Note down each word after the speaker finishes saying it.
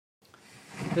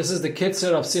This is the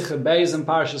Kitzur of Sicha Beis in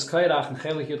Parshas Kairach in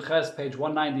Chelik Yud Ches, page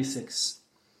 196.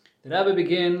 The Rebbe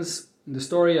begins in the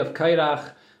story of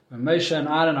Kairach, when Moshe and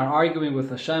Aaron are arguing with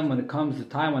Hashem when it comes to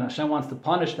time when Hashem wants to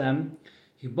punish them.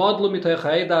 Hashem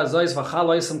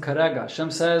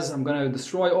says, I'm going to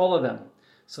destroy all of them.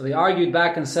 So they argued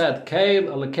back and said,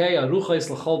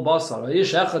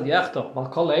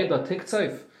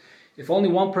 if only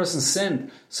one person sinned,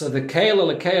 so the Keil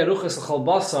Alekei Aruchos L'chol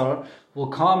Basar will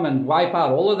come and wipe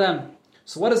out all of them.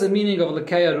 So what is the meaning of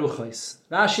Lekei Aruchos?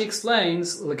 Rashi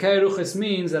explains, Lekei Aruchos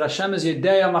means that Hashem is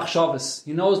Yedeya Machshavos.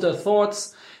 He knows their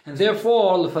thoughts, and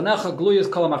therefore, Lefanecha Gluyas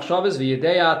Kol Machshavos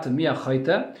v'Yedeya T'miyah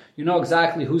Chayte. You know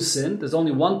exactly who sinned. There's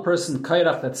only one person,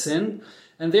 Kairach, that sinned,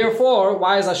 and therefore,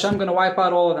 why is Hashem going to wipe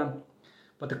out all of them?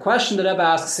 But the question that Rebbe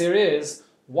asks here is,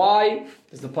 why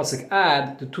does the pasuk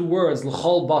add the two words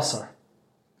L'chol Basar?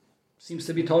 Seems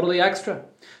to be totally extra.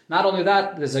 Not only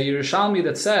that, there's a Yerushalmi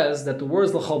that says that the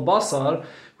words L'chol Basar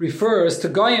refers to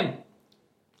Goyim.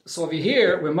 So over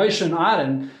here, where Moshe and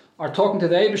Aaron are talking to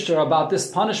the Eibishter about this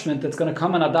punishment that's going to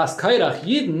come in Adas Kairach,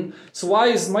 Yidden, so why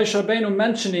is Moshe Rabbeinu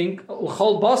mentioning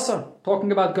L'chol Basar,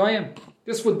 talking about Goyim?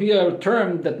 This would be a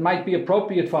term that might be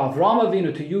appropriate for Avraham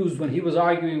Avinu to use when he was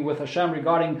arguing with Hashem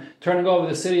regarding turning over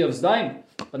the city of Zdaim,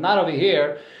 but not over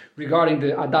here regarding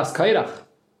the Adas Kairach.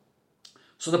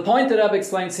 So the point that Rebbe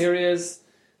explains here is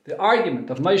the argument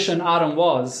of Moshe and Aaron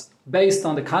was based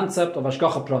on the concept of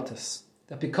Hashgacha Pratis.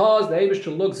 That because the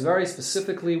Eibishter looks very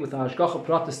specifically with the Hashgacha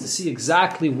Pratis to see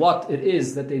exactly what it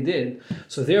is that they did,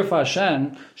 so therefore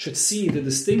Hashem should see the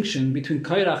distinction between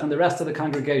Kairach and the rest of the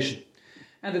congregation.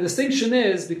 And the distinction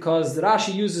is because the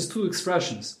Rashi uses two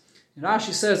expressions. And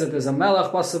Rashi says that there's a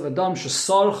Melech Basav Adam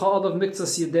Shesarcha Adav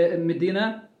Miktsas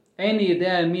Medina. So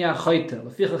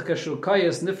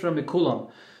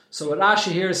what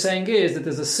Rashi here is saying is that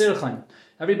there's a sirchaim.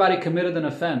 Everybody committed an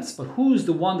offense, but who's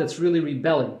the one that's really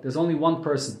rebelling? There's only one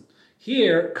person.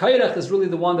 Here, Kairach is really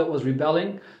the one that was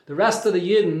rebelling. The rest of the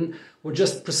Yidden were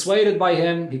just persuaded by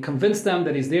him. He convinced them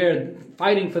that he's there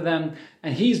fighting for them,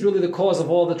 and he's really the cause of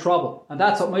all the trouble. And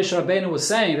that's what Moshe Rabbeinu was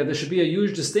saying, that there should be a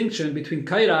huge distinction between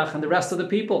Kairach and the rest of the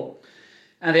people.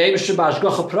 And the Eibishter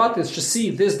B'Hashgacha Pratis should see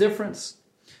this difference.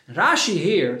 Rashi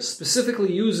here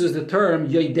specifically uses the term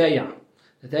Yedeya.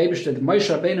 That Moshe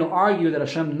Rabbeinu argued that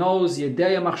Hashem knows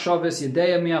Yedeya Machshavos,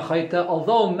 Yedeya Mi'achayta,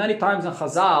 although many times in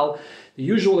Chazal, the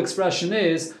usual expression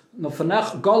is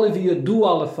Nofanech Gali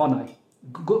v'Yedua lefanai.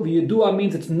 V'Yedua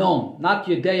means it's known, not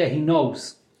Yedeya, he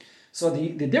knows. So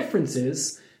the difference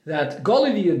is that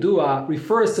Gali v'Yedua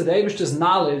refers to the Eibishter's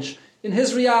knowledge in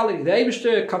his reality. The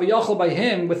Eibishter Kaviyachal by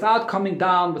him, without coming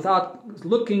down, without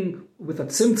looking with a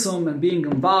tzimtzum and being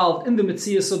involved in the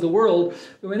metzias of the world,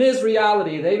 in his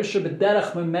reality, the Eibishter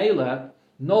B'derech Memela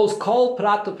knows kol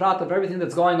prat to prat of everything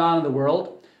that's going on in the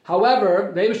world.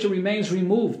 However, the Eibishter remains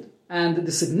removed, and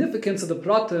the significance of the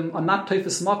pratim are not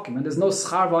teifes makim, and there's no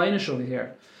schar v'aynish over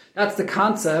here. That's the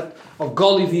concept of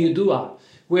Gali v'Yedua.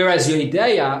 Whereas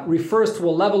Yedeya refers to a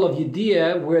level of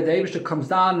Yediyah where the Eibishter comes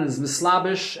down and is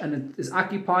mislabish and is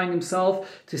occupying himself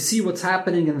to see what's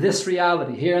happening in this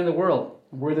reality, here in the world,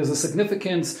 where there's a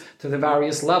significance to the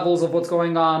various levels of what's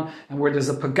going on, and where there's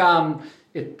a pagam,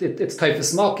 it's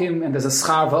teifes makim, and there's a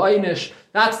schar v'aynish.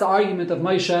 That's the argument of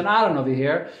Moshe and Aaron over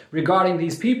here regarding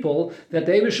these people, that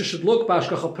the Eibishter should look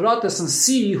b'Hashgacha Pratis and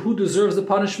see who deserves the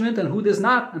punishment and who does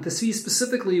not, and to see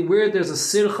specifically where there's a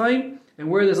sirchaim and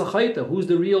where there's a chayta, who's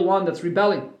the real one that's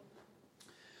rebelling.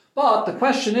 But the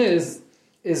question is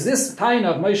this taina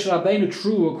of Moshe Rabbeinu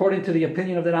true according to the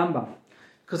opinion of the Rambam?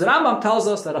 Because the Rambam tells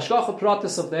us that Hashgacha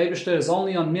Pratis of the Eibishter is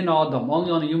only on Min Adam,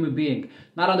 only on a human being,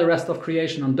 not on the rest of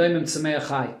creation, on Doimim Tzemei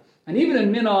Chai. And even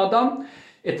in Min Adam,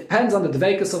 it depends on the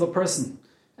dveikus of a person.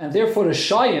 And therefore the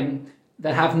Shayim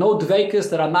that have no dveikus,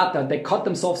 that they cut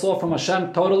themselves off from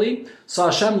Hashem totally, so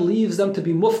Hashem leaves them to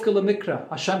be mufkil mikra.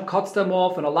 Hashem cuts them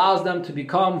off and allows them to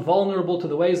become vulnerable to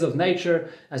the ways of nature.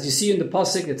 As you see in the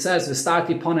pasuk, it says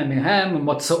v'starti ponem mehem,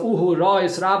 motzauhu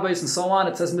rois rabbis, and so on.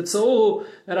 It says mitzauhu,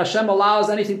 that Hashem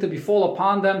allows anything to befall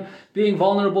upon them, being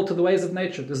vulnerable to the ways of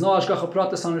nature. There's no Hashgacha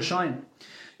Pratis on Rishayim.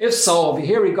 If so, over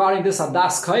here regarding this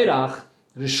Adas Kairach,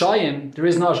 Rishayim, there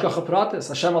is no Hashgacha Pratis.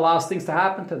 Hashem allows things to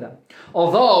happen to them.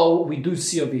 Although we do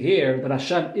see over here that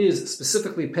Hashem is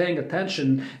specifically paying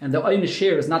attention, and the Einish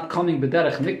here is not coming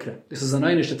b'derech mikra. This is an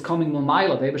Einish that's coming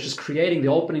l'mayla. The Eibush is creating the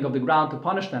opening of the ground to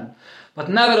punish them. But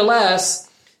nevertheless,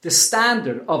 the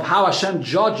standard of how Hashem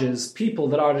judges people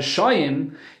that are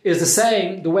Rishayim is the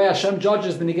same the way Hashem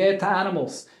judges b'negei to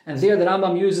animals. And there the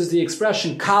Rambam uses the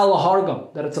expression kal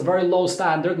hargam, that it's a very low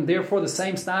standard, and therefore the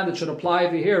same standard should apply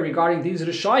over here regarding these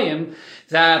Rishayim,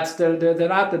 that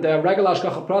the regular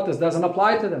Hashgacha Pratis doesn't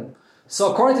apply to them.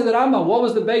 So according to the Rambam, what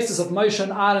was the basis of Moshe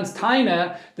and Aaron's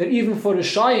taina that even for the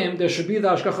Shayim there should be the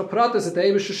Hashgacha Pratis, that the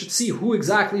Eibusher should see who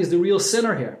exactly is the real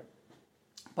sinner here?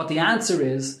 But the answer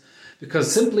is,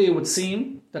 because simply it would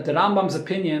seem that the Rambam's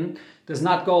opinion does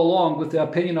not go along with the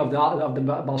opinion of the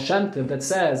Baal Shem Tov that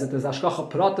says that there's Hashgacha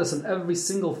Pratis in every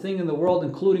single thing in the world,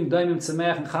 including Daimim,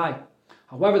 Tzemeach, and Chai.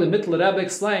 However, the Mittler Rebbe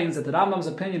explains that the Rambam's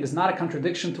opinion is not a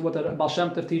contradiction to what the Baal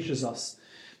Shem Tov teaches us.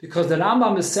 Because the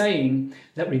Rambam is saying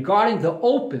that regarding the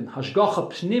open Hashgacha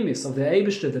Pnimis of the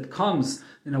Eibishter that comes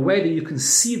in a way that you can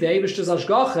see the Eibishter's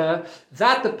Hashgacha,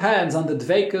 that depends on the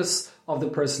Dveikus of the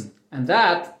person. And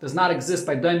that does not exist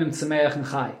by Daimim, Tzemeach, and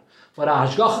Chai. But a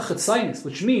Hashgacha Chetzainis,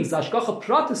 which means the Hashgacha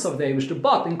Pratis of the Eibishter,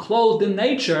 but enclosed in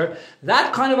nature,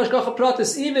 that kind of Hashgacha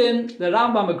Pratis, even the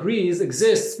Rambam agrees,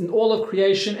 exists in all of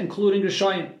creation, including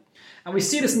Rishayim. And we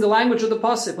see this in the language of the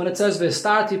Pasuk. When it says,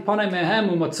 V'estarti panei mehem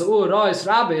u'matza'u rois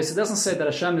rabes, it doesn't say that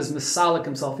Hashem is misalik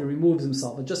himself, he removes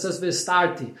himself. It just says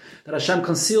V'estarti, that Hashem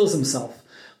conceals himself.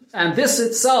 And this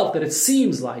itself, that it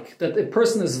seems like that a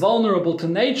person is vulnerable to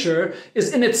nature,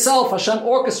 is in itself Hashem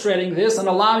orchestrating this and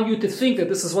allowing you to think that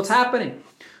this is what's happening.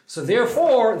 So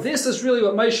therefore, this is really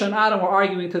what Moshe and Adam were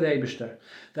arguing to the Eibishter.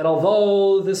 That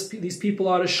although these people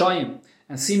are Rishayim,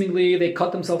 and seemingly they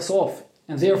cut themselves off,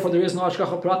 and therefore there is no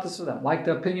Hashgacha Pratis for them, like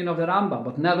the opinion of the Rambam.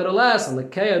 But nevertheless,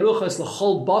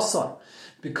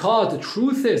 because the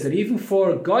truth is that even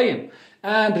for Goyim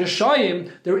and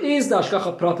Rishayim, there is the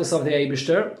Hashgacha Pratis of the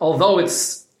Eibishter, although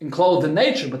it's enclosed in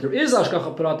nature, but there is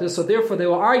Hashgacha Pratis, so therefore they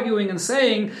were arguing and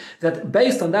saying that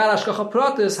based on that Hashgacha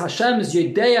Pratis, Hashem is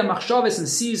Yedeya Machshavis and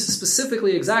sees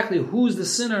specifically exactly who's the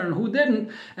sinner and who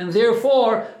didn't, and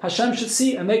therefore Hashem should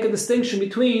see and make a distinction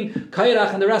between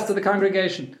Kairach and the rest of the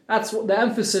congregation. That's the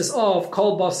emphasis of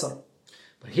Kol Basar.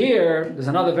 But here, there's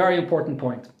another very important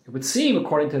point. It would seem,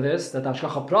 according to this, that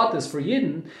Hashgacha Pratis for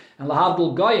Yidden and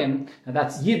Lahavdul Goyim, and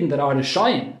that's Yidden that are the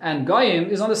Shayim, and Goyim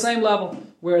is on the same level,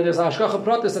 where there's a Hashgacha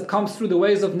Pratis that comes through the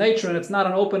ways of nature, and it's not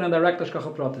an open and direct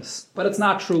Hashgacha Pratis. But it's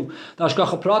not true. The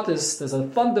Hashgacha Pratis, there's a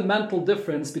fundamental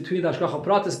difference between the Hashgacha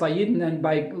Pratis by Yidden and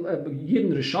by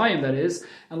Yidden Rishayim, that is,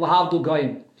 and Lahavdul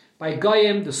Goyim. By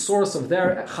Goyim, the source of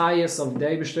their Chayas, of the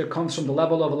Eibishter, comes from the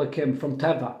level of Elokim, from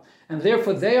Teva. And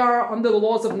therefore they are under the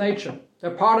laws of nature.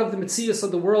 They're part of the Metzias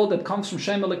of the world that comes from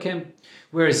Shem Elokim.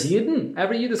 Whereas Yidden,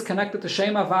 every Yid is connected to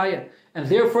Shem Havaya. And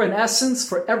therefore, in essence,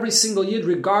 for every single Yid,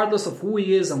 regardless of who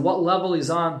he is and what level he's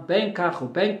on,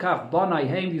 Benkach, Banai,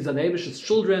 Haim, these are the Eibish's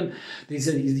children, these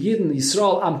are Yidden,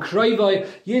 Yisrael, Am Kroivai,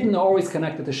 Yidden are always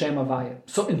connected to Shem Havaya.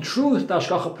 So in truth, the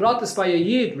Hashgacha Pratis by a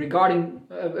Yid,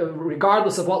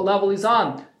 regardless of what level he's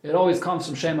on, it always comes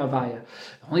from Shem Havaya.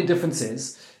 The only difference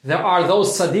is, there are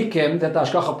those tzaddikim that the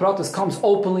Hashgacha Pratis comes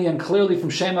openly and clearly from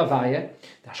Shem Havaya.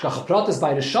 The Hashgacha Pratis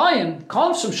by the Rishayim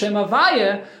comes from Shem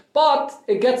Havaya, but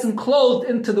it gets enclosed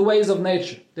into the ways of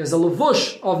nature. There's a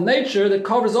levush of nature that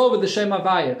covers over the Shem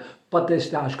Havaya, but the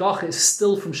Hashgacha is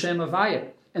still from Shem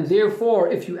Havaya. And therefore,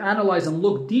 if you analyze and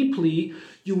look deeply,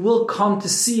 you will come to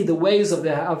see the ways of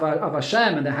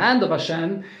Hashem and the hand of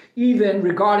Hashem, even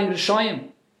regarding the Rishayim.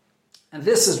 And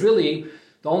this is really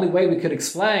the only way we could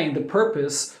explain the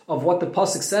purpose of what the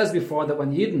Pasuk says before, that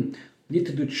when Yidden need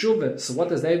to do tshuva. So what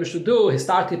does the Eibishter do? The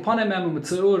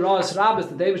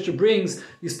Eibishter brings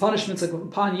these punishments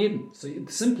upon Yidden. So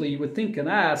simply you would think and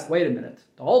ask, wait a minute.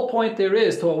 The whole point there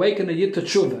is to awaken a Yid to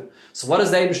tshuva. So what does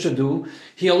the Eibishter do?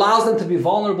 He allows them to be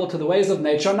vulnerable to the ways of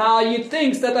nature. Now Yid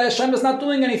thinks that Hashem is not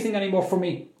doing anything anymore for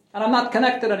me, and I'm not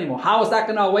connected anymore. How is that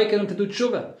going to awaken him to do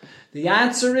tshuva? The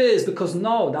answer is because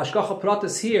no, the Hashgacha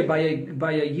Pratis here by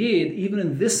a Yid, even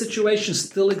in this situation,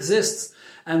 still exists.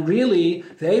 And really,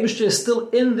 the Eibishter is still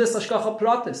in this Hashgacha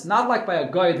Pratis, not like by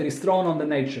a guy that is thrown on the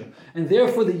nature. And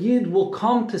therefore the Yid will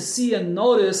come to see and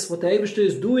notice what the Eibishter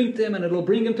is doing to him, and it will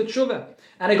bring him to tshuva.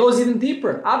 And it goes even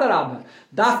deeper. Adarabah.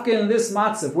 Dafke in this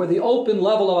matzav, where the open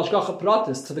level of Hashgacha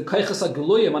Pratis to the Keiches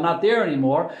HaGeluyim are not there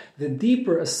anymore, the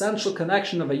deeper essential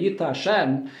connection of a Yid to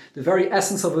Hashem, the very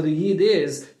essence of what the Yid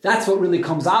is, that's what really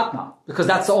comes out now. Because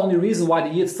that's the only reason why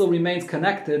the Yid still remains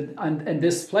connected in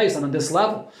this place and on this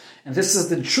level. And this is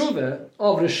the tshuva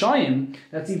of Rishayim,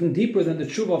 that's even deeper than the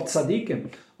tshuva of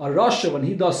tzaddikim. A Rasha, when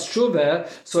he does tshuva,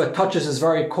 so it touches his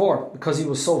very core, because he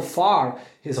was so far,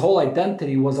 his whole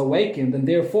identity was awakened, and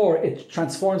therefore it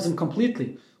transforms him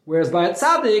completely. Whereas by a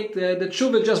tzaddik, the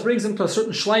tshuva just brings him to a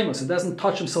certain shleimus, it doesn't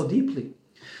touch him so deeply.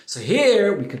 So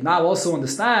here we could now also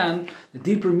understand the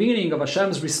deeper meaning of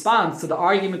Hashem's response to the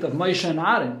argument of Moshe and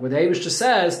Aaron, where the Eibishter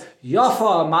says,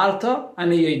 Yafa Amarta,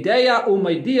 and Yedeya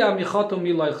Umaidia Michoto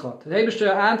Miloichat. The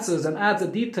Eibishter answers and adds a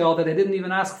detail that they didn't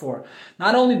even ask for.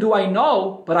 Not only do I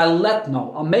know, but I'll let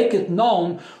know. I'll make it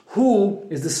known who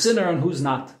is the sinner and who's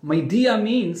not. Maidia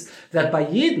means that by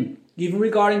Yidden, even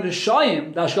regarding the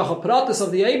Shoyim, the Hashgacha Pratis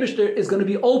of the Eibishter is going to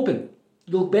be open.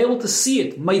 You'll be able to see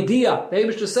it. Maidia. The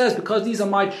Eibishter says, because these are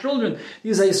my children,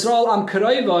 these are Yisrael Am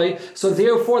Kareivai, so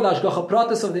therefore the Hashgacha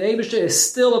Pratis of the Eibishter is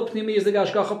still a Pnimi is the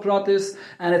Hashgacha Pratis,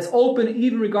 and it's open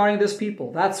even regarding this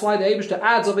people. That's why the Eibishter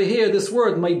adds over here this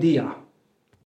word, Maidia.